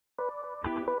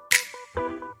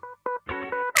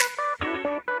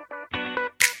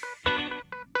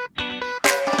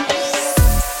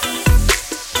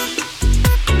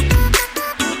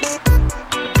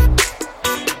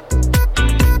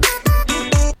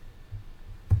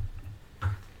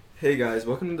Hey guys,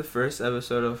 welcome to the first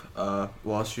episode of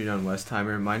Wall Street on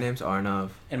Westheimer. My name's Arnav.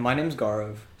 And my name's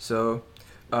Gaurav. So,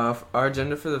 our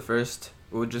agenda for the first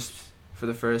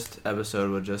episode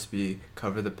will just be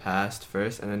cover the past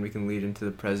first, and then we can lead into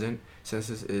the present, since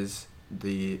this is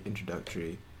the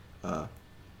introductory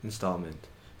installment.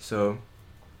 So,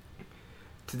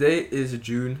 today is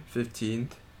June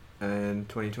 15th, and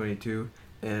 2022,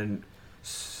 and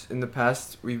in the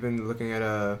past we've been looking at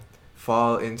a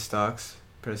fall in stocks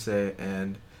per se,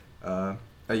 and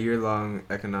a year-long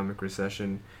economic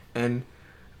recession. And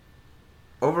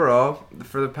overall,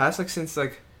 for the past since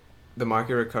the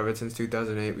market recovered since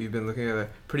 2008, we've been looking at a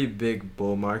pretty big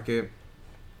bull market,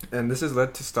 and this has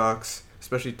led to stocks,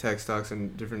 especially tech stocks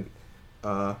and different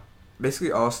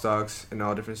basically all stocks in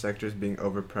all different sectors, being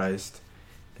overpriced.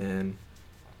 And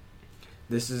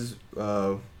this is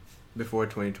before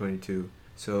 2022.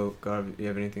 So Gaurav, do you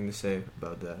have anything to say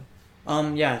about that?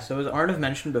 So as Arnav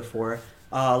mentioned before,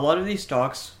 a lot of these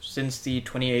stocks since the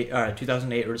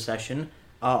 2008 recession,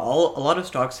 a lot of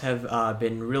stocks have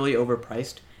been really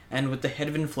overpriced, and with the hit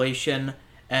of inflation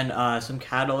and some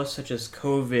catalysts such as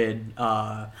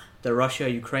COVID, the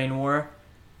Russia-Ukraine war,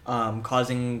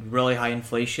 causing really high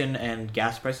inflation and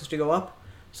gas prices to go up.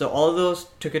 So all of those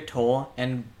took a toll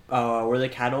and were the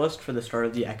catalyst for the start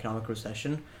of the economic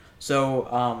recession. So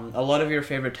a lot of your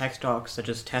favorite tech stocks, such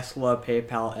as Tesla,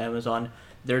 PayPal, Amazon,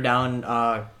 they're down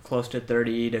close to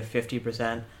 30 to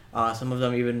 50%. Some of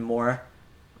them even more.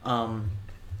 So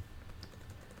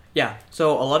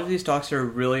a lot of these stocks are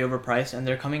really overpriced, and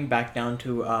they're coming back down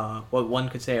to what one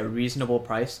could say a reasonable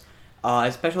price.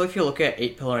 Especially if you look at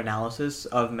 8-pillar analysis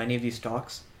of many of these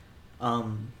stocks. A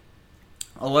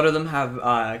lot of them have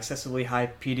excessively high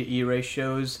P to E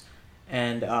ratios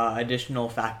and additional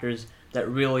factors that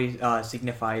really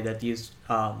signify that these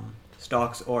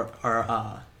stocks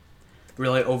are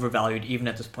really overvalued even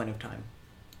at this point of time.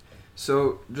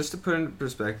 So just to put into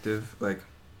perspective,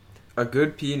 a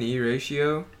good P&E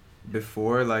ratio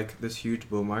before this huge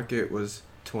bull market was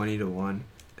 20-1,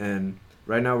 and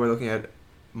right now we're looking at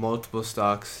multiple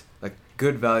stocks,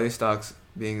 good value stocks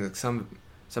being some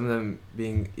of them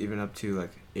being even up to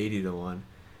 80-1.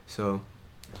 So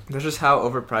that's just how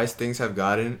overpriced things have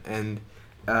gotten, and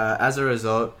as a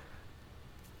result,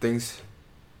 things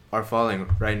are falling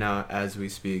right now as we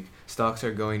speak. Stocks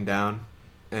are going down,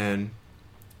 and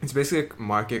it's basically a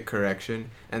market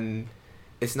correction. And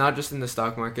it's not just in the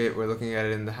stock market, we're looking at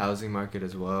it in the housing market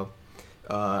as well.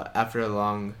 After a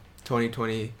long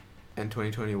 2020 and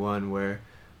 2021 where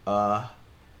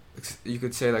you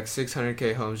could say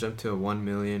 600K homes jumped to 1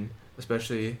 million,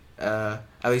 especially, at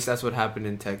least that's what happened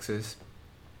in Texas.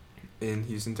 In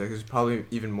Houston, Texas, probably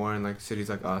even more in cities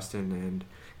like Austin and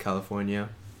California.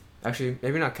 Actually,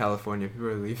 maybe not California, people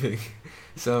are leaving.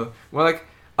 So more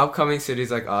upcoming cities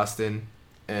like Austin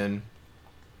and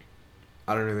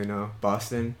I don't really know,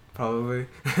 Boston probably.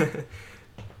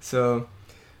 So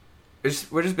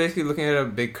we're just basically looking at a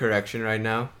big correction right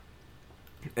now.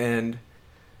 And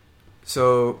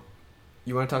so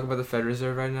you want to talk about the Fed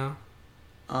Reserve right now?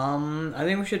 I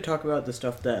think we should talk about the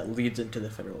stuff that leads into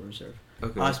the Federal Reserve.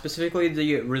 Okay. Specifically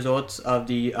the results of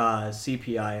the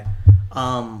CPI.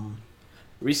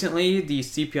 Recently, the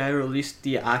CPI released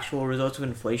the actual results of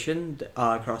inflation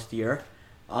across the year.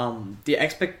 The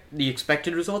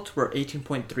expected results were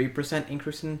 18.3%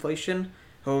 increase in inflation.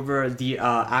 However, the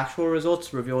actual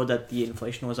results revealed that the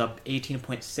inflation was up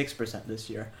 18.6% this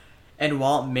year. And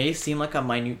while it may seem like a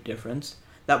minute difference,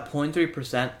 that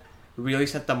 0.3% really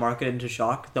set the market into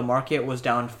shock. The market was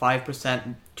down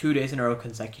 5% 2 days in a row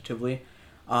consecutively.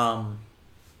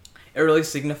 It really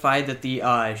signified that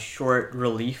the short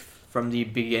relief from the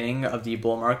beginning of the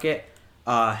bull market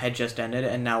had just ended,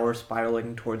 and now we're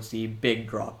spiraling towards the big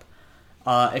drop.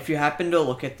 If you happen to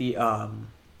look at the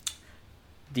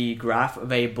graph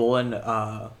of a bull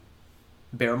and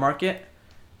bear market,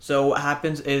 so what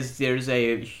happens is there's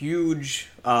a huge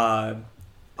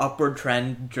upward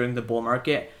trend during the bull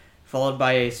market, followed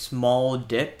by a small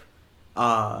dip,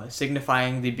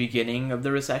 signifying the beginning of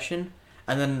the recession.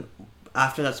 And then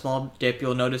after that small dip,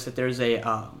 you'll notice that there's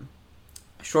a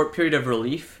short period of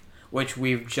relief, which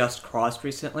we've just crossed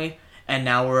recently. And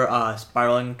now we're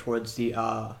spiraling towards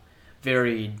the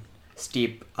very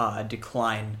steep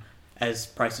decline as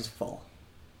prices fall.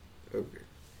 Okay.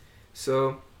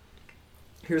 So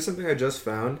here's something I just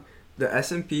found. The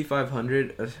S&P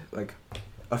 500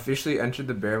 officially entered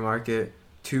the bear market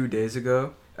 2 days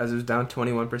ago, as it was down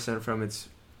 21% from its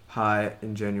high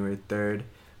in January 3rd,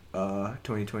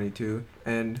 2022.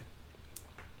 And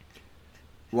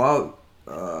while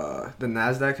the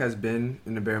Nasdaq has been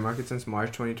in a bear market since March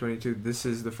 2022. This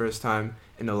is the first time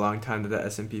in a long time that the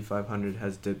S&P 500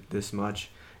 has dipped this much,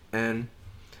 and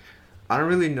I don't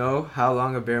really know how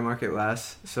long a bear market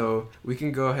lasts, so we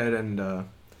can go ahead and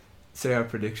say our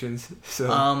predictions. So,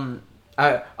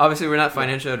 obviously we're not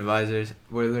financial advisors.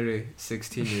 We're literally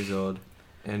 16 years old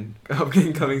and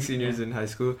incoming seniors in high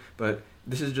school, but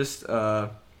this is just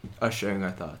us sharing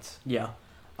our thoughts. Yeah.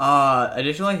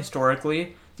 Additionally,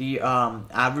 historically, the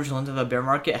average length of a bear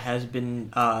market has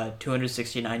been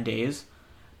 269 days,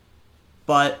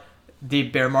 but the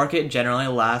bear market generally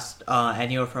lasts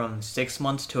anywhere from 6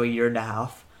 months to a year and a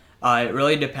half. It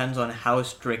really depends on how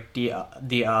strict the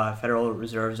Federal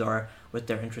Reserves are with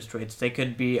their interest rates. They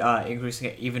could be increasing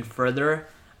it even further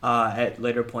at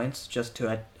later points just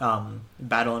to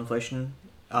battle inflation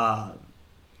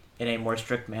in a more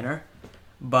strict manner.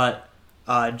 But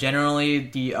generally,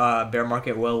 the bear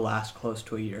market will last close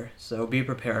to a year. So be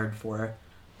prepared for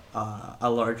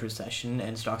a large recession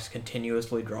and stocks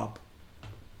continuously drop.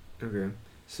 Okay,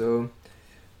 so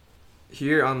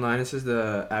here online it says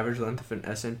the average length of an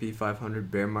S&P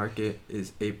 500 bear market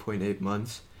is 8.8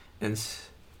 months, and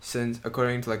since,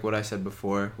 according to like what I said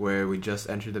before, where we just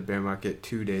entered the bear market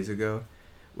 2 days ago,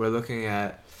 we're looking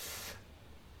at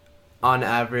on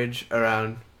average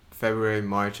around February,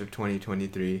 March of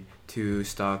 2023 to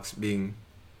stocks being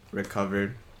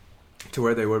recovered to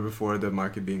where they were before, the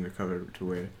market being recovered to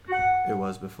where it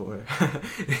was before.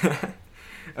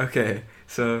 Okay,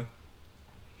 so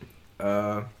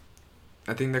I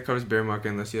think that covers bear market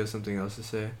unless you have something else to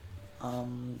say.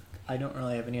 I don't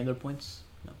really have any other points.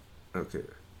 No. Okay,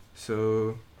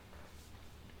 so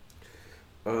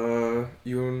what do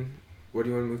you want to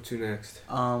move to next?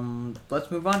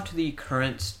 Let's move on to the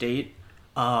current state,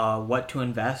 what to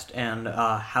invest and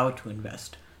how to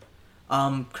invest.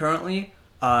 Currently,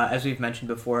 as we've mentioned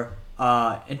before,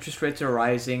 interest rates are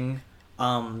rising.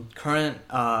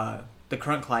 The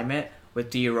current climate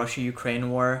with the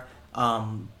Russia-Ukraine war,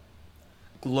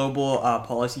 global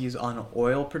policies on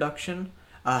oil production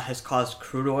has caused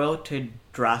crude oil to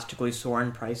drastically soar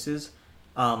in prices.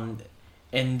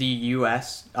 In the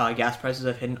U.S., gas prices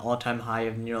have hit an all-time high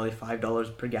of nearly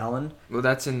 $5 per gallon. Well,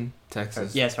 that's in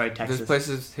Texas. Yeah, sorry, Texas. This place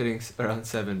is hitting around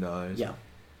 $7. Yeah.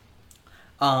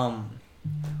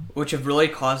 Which have really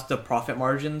caused the profit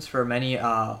margins for many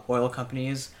oil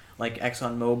companies like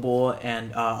ExxonMobil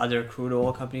and other crude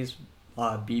oil companies,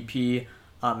 BP,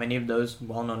 many of those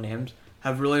well-known names,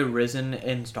 have really risen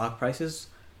in stock prices.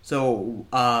 So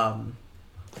while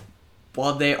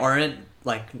they aren't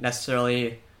like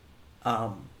necessarily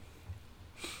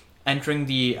entering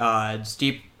the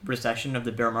steep recession of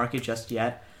the bear market just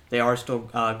yet, they are still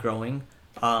growing.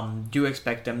 Do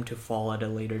expect them to fall at a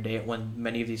later date when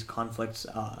many of these conflicts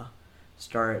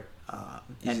start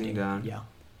ending down. Yeah.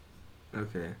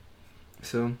 Okay.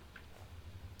 So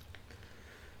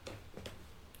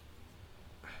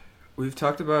we've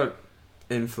talked about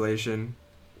inflation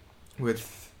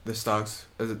with the stocks.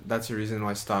 That's the reason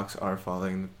why stocks are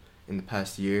falling in the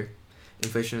past year.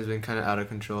 Inflation has been kind of out of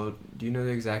control. Do you know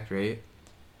the exact rate?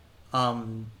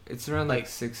 It's around like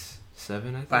 6,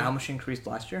 7, I think. By how much increased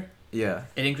last year? Yeah.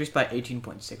 It increased by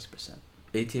 18.6%.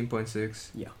 18.6?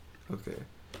 Yeah. Okay.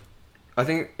 I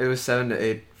think it was 7 to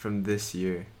 8 from this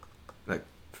year. Like,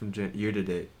 from year to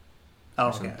date. Oh, or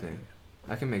okay. something.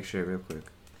 I can make sure real quick.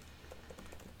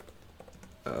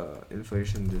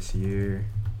 Inflation this year.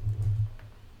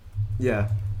 Yeah.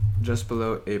 Just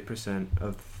below 8%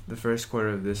 of the first quarter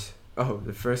of this... Oh,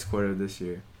 the first quarter of this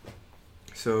year.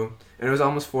 So, and it was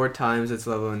almost 4 times its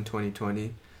level in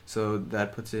 2020. So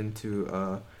that puts it into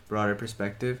a broader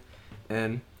perspective.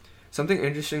 And something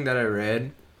interesting that I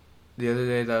read the other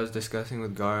day that I was discussing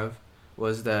with Gaurav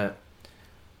was that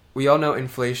we all know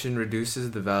inflation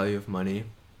reduces the value of money,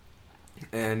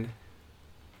 and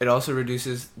it also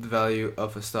reduces the value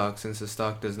of a stock, since a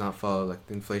stock does not follow like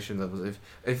the inflation levels.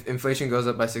 If inflation goes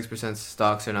up by 6%,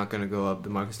 stocks are not going to go up. The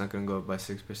market's not going to go up by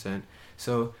 6%.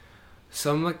 So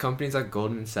some like companies like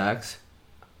Goldman Sachs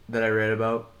that I read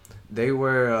about, they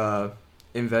were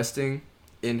investing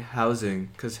in housing,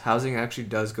 because housing actually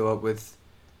does go up with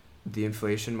the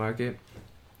inflation market.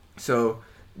 So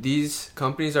these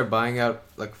companies are buying out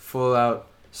like full out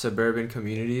suburban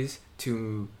communities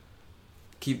to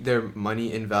keep their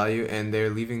money in value, and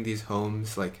they're leaving these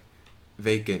homes like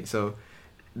vacant. So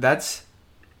that's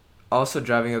also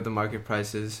driving up the market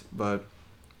prices, but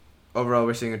overall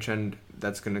we're seeing a trend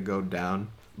that's going to go down.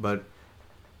 But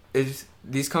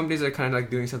these companies are kind of like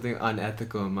doing something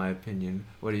unethical, in my opinion.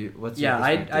 What's your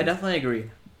perspective? I definitely agree.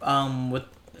 With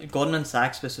Goldman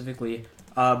Sachs specifically,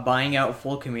 buying out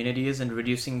full communities and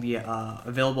reducing the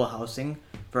available housing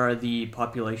for the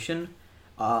population.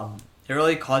 It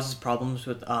really causes problems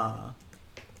with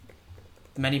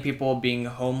many people being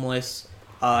homeless,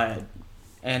 and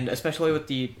especially with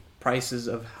the prices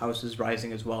of houses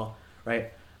rising as well,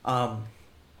 right?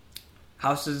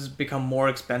 Houses become more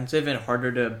expensive and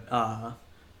harder to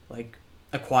like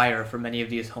acquire for many of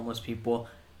these homeless people,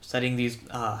 setting these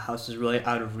houses really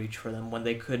out of reach for them when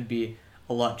they could be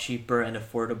a lot cheaper and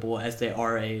affordable as they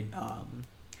are a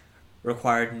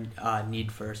required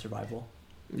need for survival.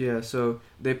 Yeah, so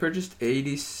they purchased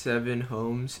 87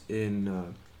 homes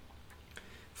in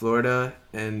Florida,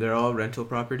 and they're all rental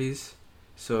properties.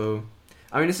 So,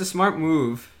 I mean, it's a smart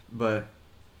move, but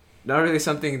not really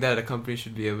something that a company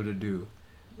should be able to do,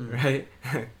 right?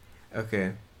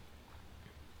 Okay.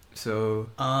 So,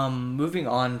 moving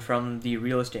on from the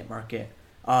real estate market,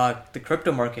 the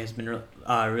crypto market has been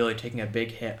really taking a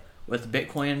big hit, with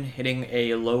Bitcoin hitting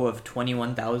a low of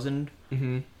 21,000,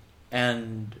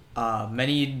 and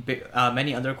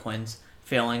many other coins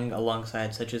failing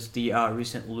alongside, such as the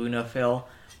recent Luna fail,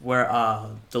 where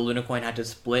the Luna coin had to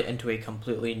split into a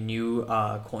completely new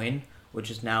coin, which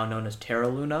is now known as Terra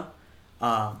Luna.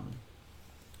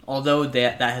 Although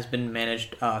that has been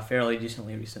managed fairly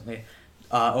decently recently,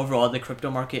 overall the crypto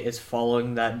market is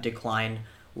following that decline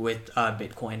with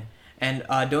Bitcoin. And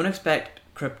don't expect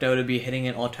crypto to be hitting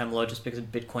an all-time low just because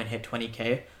Bitcoin hit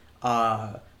 20K.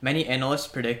 Many analysts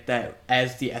predict that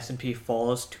as the S&P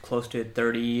falls to close to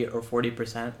 30 or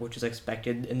 40%, which is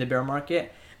expected in the bear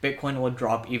market, Bitcoin will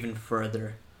drop even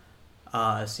further.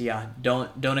 So yeah,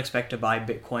 don't expect to buy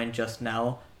Bitcoin just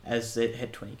now as it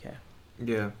hit 20K.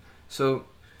 Yeah. So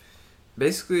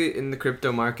basically in the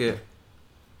crypto market,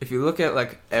 if you look at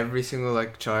like every single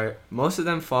like chart, most of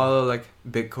them follow like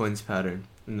Bitcoin's pattern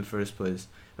in the first place.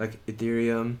 Like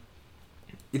Ethereum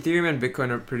and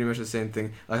Bitcoin are pretty much the same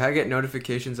thing. Like I get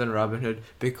notifications on Robinhood,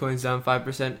 Bitcoin's down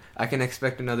 5%. I can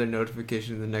expect another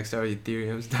notification the next hour,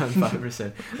 Ethereum's down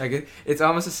 5%. Like it's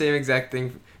almost the same exact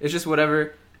thing. It's just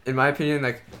whatever, in my opinion,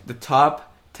 like the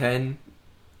top 10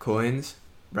 coins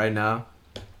right now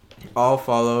all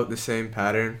follow the same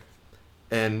pattern,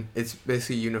 and it's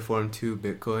basically uniform to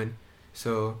Bitcoin.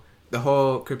 So the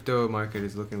whole crypto market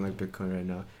is looking like Bitcoin right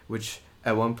now, which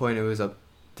at one point it was up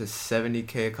to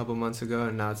 70K a couple months ago,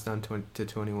 and now it's down to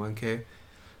 21K.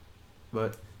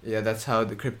 But yeah, that's how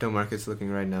the crypto market's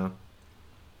looking right now.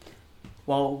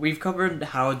 Well, we've covered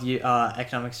how the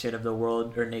economic state of the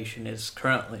world or nation is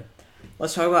currently.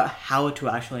 Let's talk about how to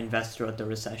actually invest throughout the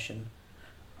recession.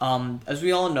 As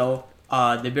we all know,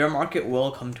 the bear market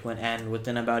will come to an end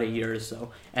within about a year or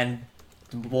so, and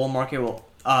the bull market will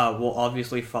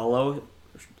obviously follow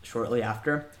shortly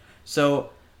after.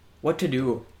 So, what to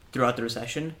do throughout the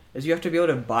recession is you have to be able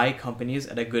to buy companies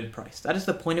at a good price. That is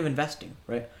the point of investing,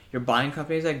 right? You're buying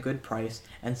companies at a good price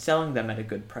and selling them at a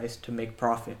good price to make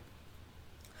profit.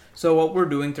 So what we're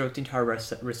doing throughout the entire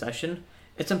recession,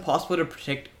 it's impossible to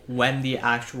predict when the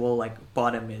actual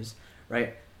bottom is,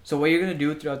 right? So what you're going to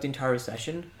do throughout the entire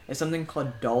recession is something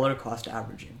called dollar cost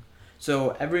averaging.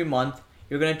 So every month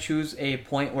you're going to choose a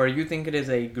point where you think it is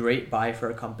a great buy for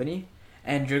a company,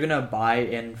 and you're going to buy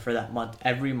in for that month.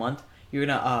 Every month you're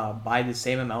going to buy the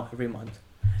same amount every month.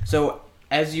 So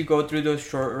as you go through those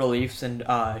short reliefs and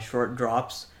short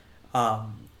drops,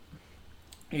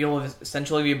 you'll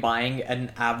essentially be buying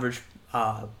an average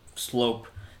slope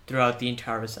throughout the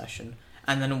entire recession.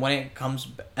 And then when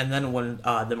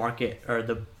the market or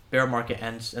the bear market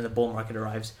ends and the bull market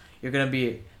arrives, you're going to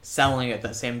be selling at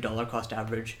that same dollar cost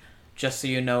average, just so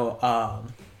you know,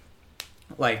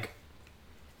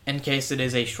 in case it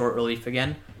is a short relief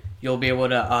again, you'll be able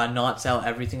to not sell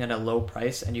everything at a low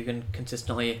price, and you can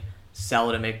consistently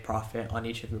sell to make profit on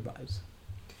each of your buys.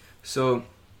 So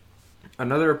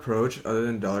another approach other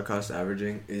than dollar cost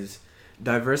averaging is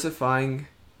diversifying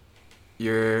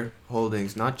your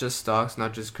holdings, not just stocks,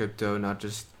 not just crypto, not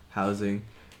just housing,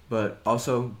 but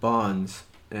also bonds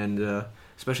and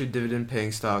especially dividend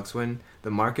paying stocks. When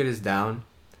the market is down,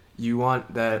 you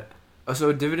want that. So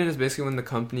a dividend is basically when the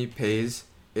company pays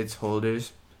its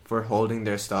holders for holding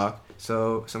their stock.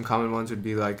 So some common ones would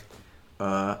be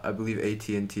I believe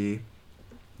AT&T.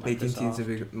 AT&T is a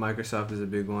big. Microsoft is a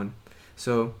big one.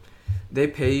 So they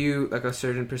pay you a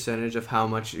certain percentage of how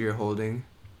much you're holding.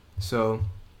 So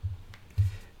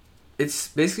it's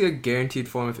basically a guaranteed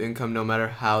form of income no matter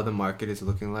how the market is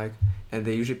looking like. And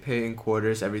they usually pay in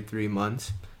quarters every 3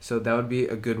 months. So that would be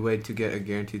a good way to get a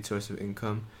guaranteed source of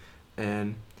income.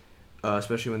 And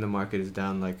especially when the market is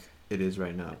down like it is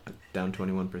right now, down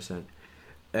 21%.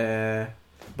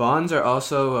 Bonds are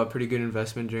also a pretty good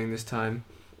investment during this time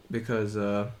because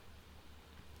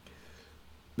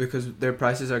because their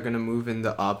prices are going to move in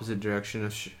the opposite direction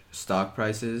of stock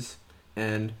prices,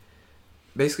 and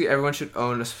basically everyone should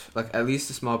own like at least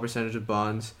a small percentage of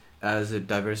bonds as it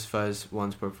diversifies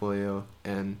one's portfolio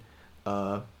and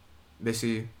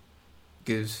basically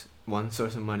gives one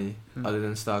source of money other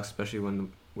than stocks, especially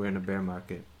when we're in a bear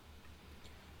market.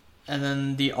 And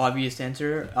then the obvious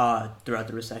answer throughout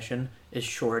the recession is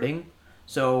shorting.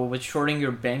 So with shorting,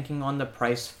 you're banking on the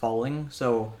price falling.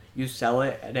 So you sell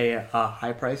it at a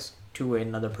high price to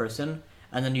another person,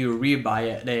 and then you rebuy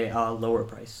it at a lower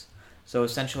price. So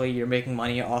essentially, you're making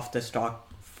money off the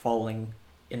stock falling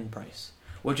in price,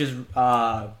 which is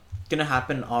gonna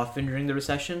happen often during the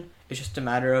recession. It's just a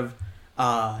matter of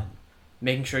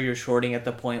making sure you're shorting at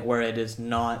the point where it is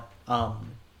not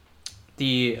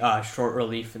the short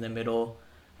relief in the middle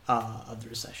of the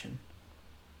recession.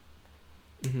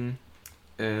 Mm-hmm.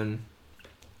 And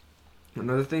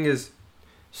another thing is,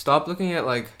 stop looking at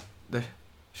like the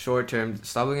short term.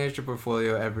 Stop looking at your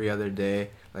portfolio every other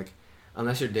day, like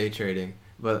unless you're day trading.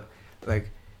 But like,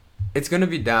 it's gonna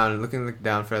be down, looking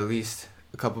down for at least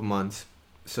a couple months.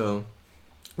 So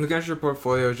looking at your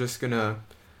portfolio is just gonna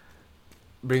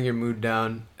bring your mood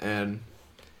down. And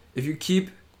if you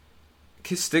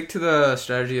stick to the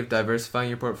strategy of diversifying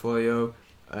your portfolio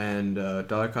and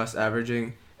dollar cost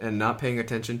averaging, and not paying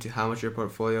attention to how much your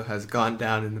portfolio has gone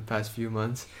down in the past few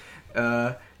months,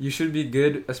 you should be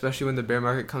good, especially when the bear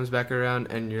market comes back around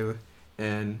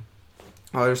and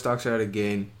all your stocks are at a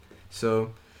gain.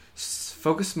 So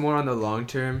focus more on the long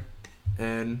term,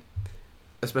 and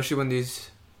especially when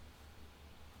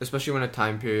a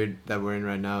time period that we're in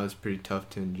right now is pretty tough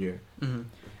to endure. Mm-hmm.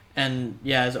 And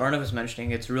yeah, as Arnav was mentioning,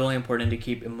 it's really important to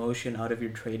keep emotion out of your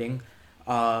trading.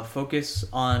 Focus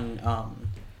on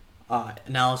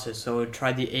analysis. So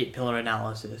try the 8-pillar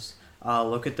analysis.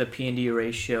 Look at the P&D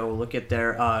ratio. Look at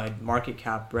their market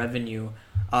cap, revenue.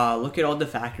 Look at all the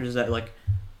factors that like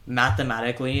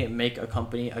mathematically make a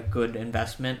company a good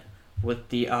investment with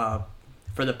the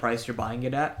for the price you're buying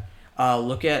it at.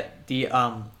 Look at the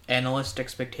analyst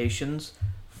expectations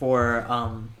for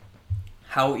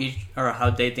how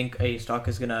they think a stock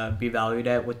is gonna be valued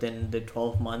at within the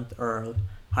 12-month or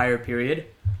higher period.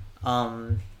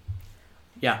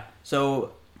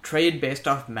 So trade based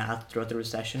off math throughout the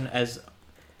recession, as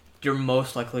you're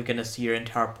most likely going to see your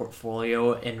entire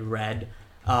portfolio in red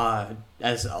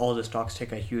as all the stocks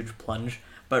take a huge plunge.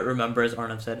 But remember, as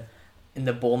Arnav said, in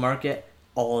the bull market,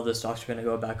 all of the stocks are going to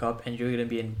go back up and you're going to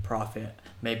be in profit,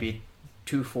 maybe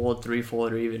 2-fold,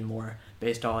 3-fold, or even more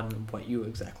based on what you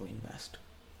exactly invest.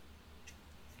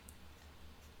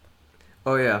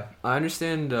 Oh yeah, I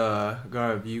understand,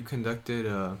 Gaurav, you conducted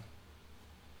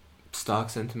stock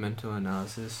sentimental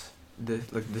analysis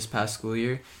this past school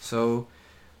year. So,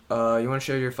 you want to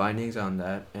share your findings on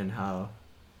that and how,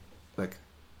 like,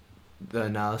 the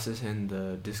analysis and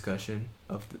the discussion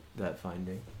of your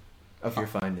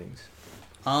findings.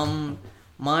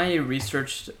 My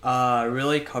research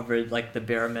really covered like the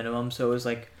bare minimum. So it was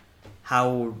like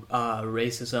how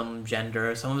racism,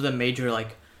 gender, some of the major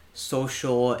like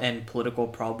social and political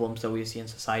problems that we see in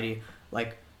society,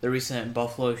 like the recent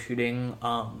Buffalo shooting,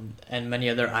 and many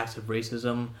other acts of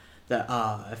racism that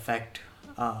affect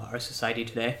our society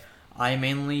today. I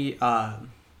mainly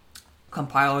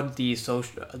compiled the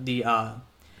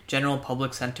general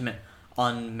public sentiment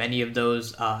on many of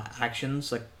those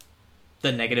actions, like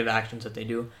the negative actions that they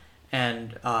do,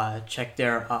 and check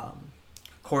their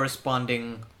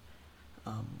corresponding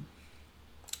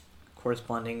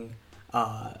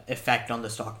effect on the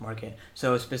stock market.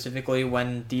 So specifically,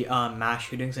 when the mass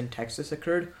shootings in Texas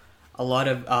occurred, a lot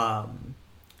of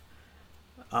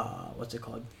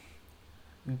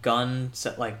guns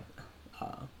like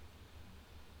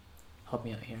help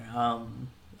me out here.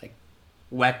 Like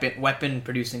weapon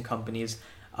producing companies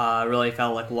really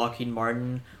fell, like Lockheed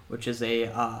Martin, which is a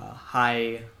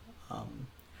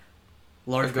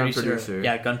large gun producer.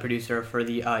 Yeah, gun producer for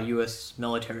the U.S.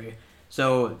 military.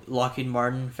 So Lockheed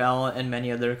Martin fell, and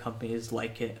many other companies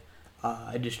like it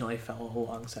additionally fell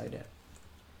alongside it.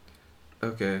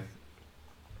 Okay.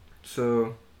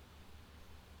 So,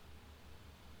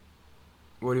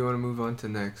 what do you want to move on to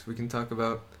next? We can talk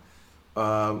about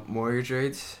mortgage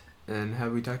rates, and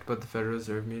have we talked about the Federal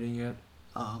Reserve meeting yet?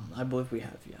 I believe we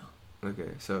have, yeah.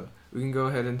 Okay, so we can go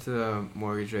ahead into the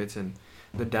mortgage rates and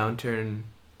the downturn,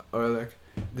 or like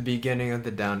the beginning of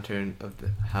the downturn of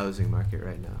the housing market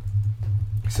right now.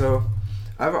 So,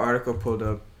 I have an article pulled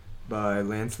up by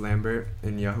Lance Lambert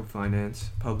in Yahoo Finance,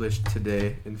 published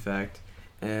today, in fact,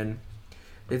 and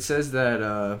it says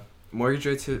that mortgage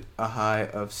rates hit a high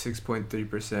of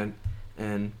 6.3%,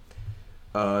 and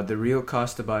the real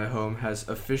cost to buy a home has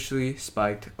officially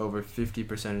spiked over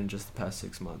 50% in just the past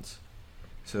 6 months.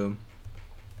 So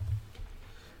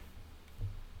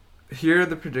here are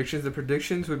the predictions. The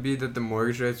predictions would be that the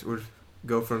mortgage rates would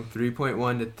go from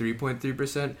 3.1 to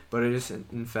 3.3%, but it is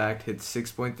in fact hit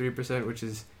 6.3%, which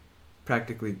is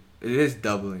practically, it is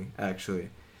doubling actually.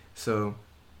 So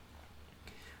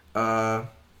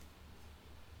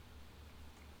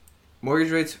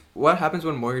mortgage rates, what happens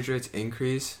when mortgage rates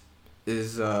increase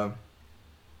is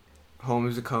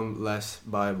homes become less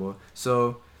viable.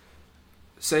 So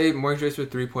say mortgage rates were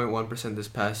 3.1% this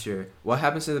past year. What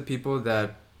happens to the people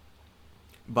that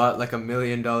bought like $1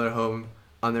 million home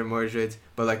on their mortgage rates,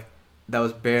 but like that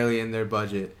was barely in their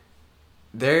budget?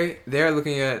 They are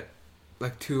looking at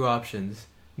like two options.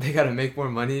 They gotta make more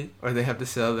money, or they have to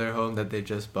sell their home that they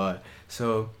just bought.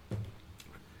 So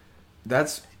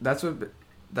that's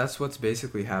what's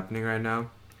basically happening right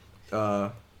now,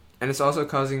 and it's also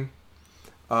causing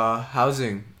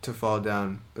housing to fall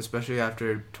down, especially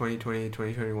after 2020,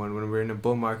 2021, when we're in a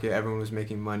bull market. Everyone was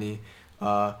making money,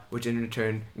 which in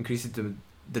return increases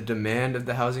the demand of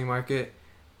the housing market,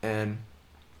 and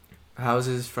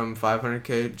houses from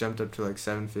 500K jumped up to like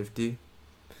 750,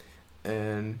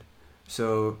 and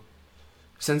so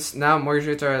since now mortgage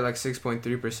rates are at like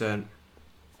 6.3%,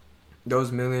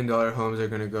 those $1 million homes are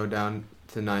going to go down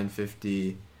to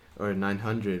 950 or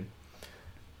 900,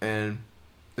 and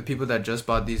the people that just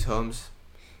bought these homes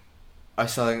are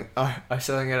selling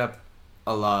it at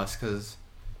a loss because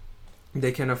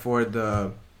they can't afford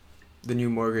the new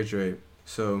mortgage rate.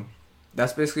 So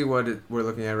that's basically what we're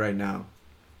looking at right now.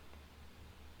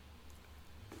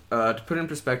 To put in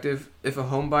perspective, if a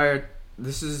home buyer,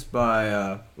 this is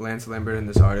by Lance Lambert in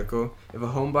this article, if a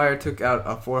home buyer took out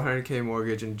a 400K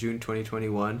mortgage in June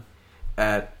 2021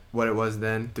 at what it was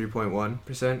then,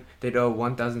 3.1%, they'd owe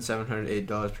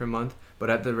 $1,708 per month. But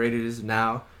at the rate it is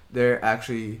now, they're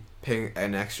actually paying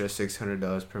an extra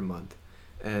 $600 per month.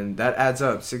 And that adds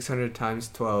up. 600 times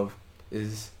 12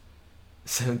 is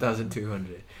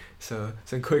 7,200. So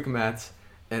some quick maths,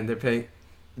 and they're paying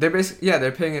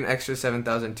an extra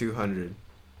 7,200,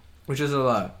 which is a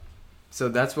lot. So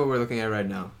that's what we're looking at right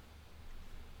now.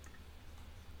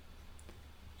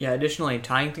 Yeah, additionally,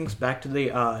 tying things back to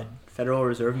the Federal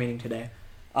Reserve meeting today,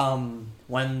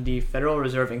 when the Federal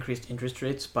Reserve increased interest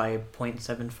rates by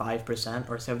 0.75%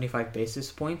 or 75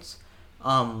 basis points,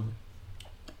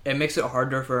 it makes it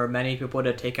harder for many people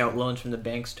to take out loans from the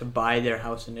banks to buy their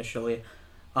house initially,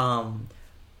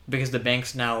 because the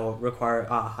banks now require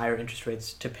higher interest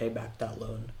rates to pay back that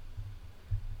loan.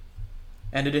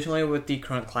 And additionally, with the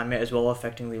current climate as well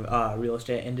affecting the real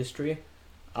estate industry,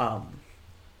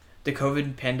 the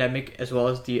COVID pandemic as well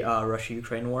as the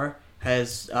Russia-Ukraine war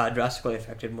has drastically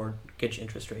affected mortgage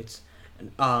interest rates.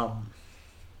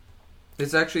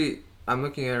 It's actually, I'm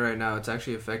looking at it right now, it's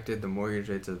actually affected the mortgage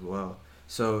rates as well.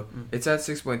 So it's at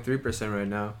 6.3% right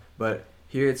now, but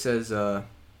here it says,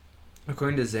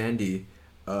 according to Zandy,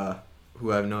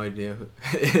 who I have no idea who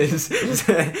is,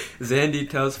 Zandy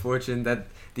tells Fortune that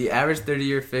the average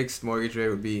 30-year fixed mortgage rate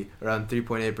would be around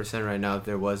 3.8% right now if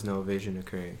there was no evasion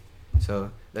occurring.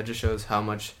 So that just shows how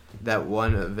much that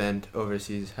one event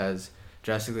overseas has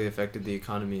drastically affected the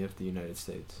economy of the United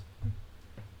States.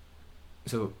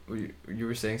 So you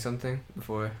were saying something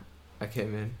before I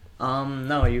came in?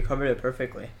 No, you covered it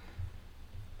perfectly.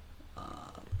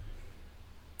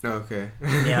 Okay.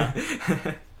 Yeah.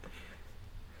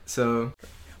 So,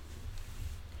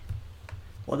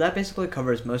 well, that basically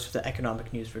covers most of the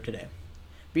economic news for today.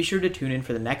 Be sure to tune in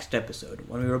for the next episode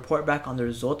when we report back on the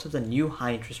results of the new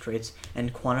high interest rates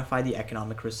and quantify the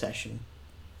economic recession.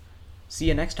 See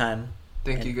you next time.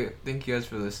 Thank you guys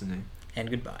for listening. And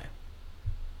goodbye.